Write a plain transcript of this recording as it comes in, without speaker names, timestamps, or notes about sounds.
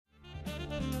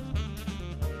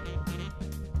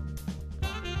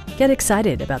Get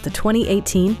excited about the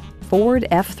 2018 Ford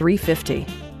F-350.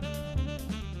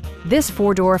 This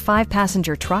four-door,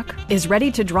 five-passenger truck is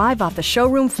ready to drive off the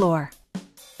showroom floor.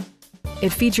 It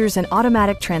features an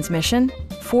automatic transmission,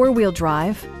 four-wheel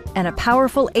drive, and a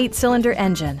powerful 8-cylinder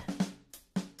engine.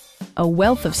 A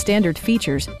wealth of standard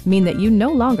features mean that you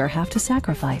no longer have to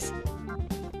sacrifice,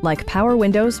 like power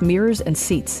windows, mirrors, and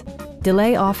seats,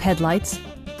 delay-off headlights,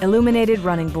 illuminated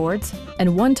running boards,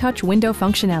 and one-touch window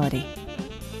functionality.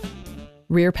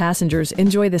 Rear passengers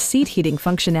enjoy the seat heating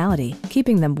functionality,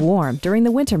 keeping them warm during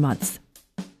the winter months.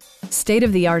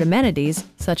 State-of-the-art amenities,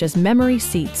 such as memory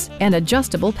seats and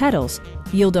adjustable pedals,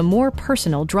 yield a more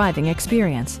personal driving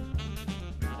experience.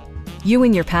 You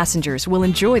and your passengers will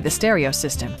enjoy the stereo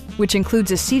system, which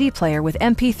includes a CD player with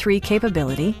MP3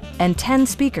 capability and 10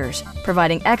 speakers,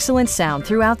 providing excellent sound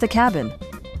throughout the cabin.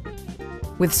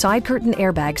 With side curtain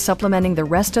airbags supplementing the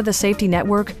rest of the safety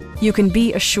network, you can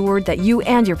be assured that you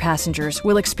and your passengers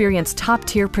will experience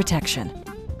top-tier protection.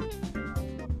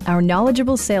 Our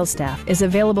knowledgeable sales staff is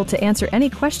available to answer any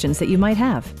questions that you might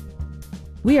have.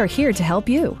 We are here to help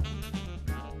you.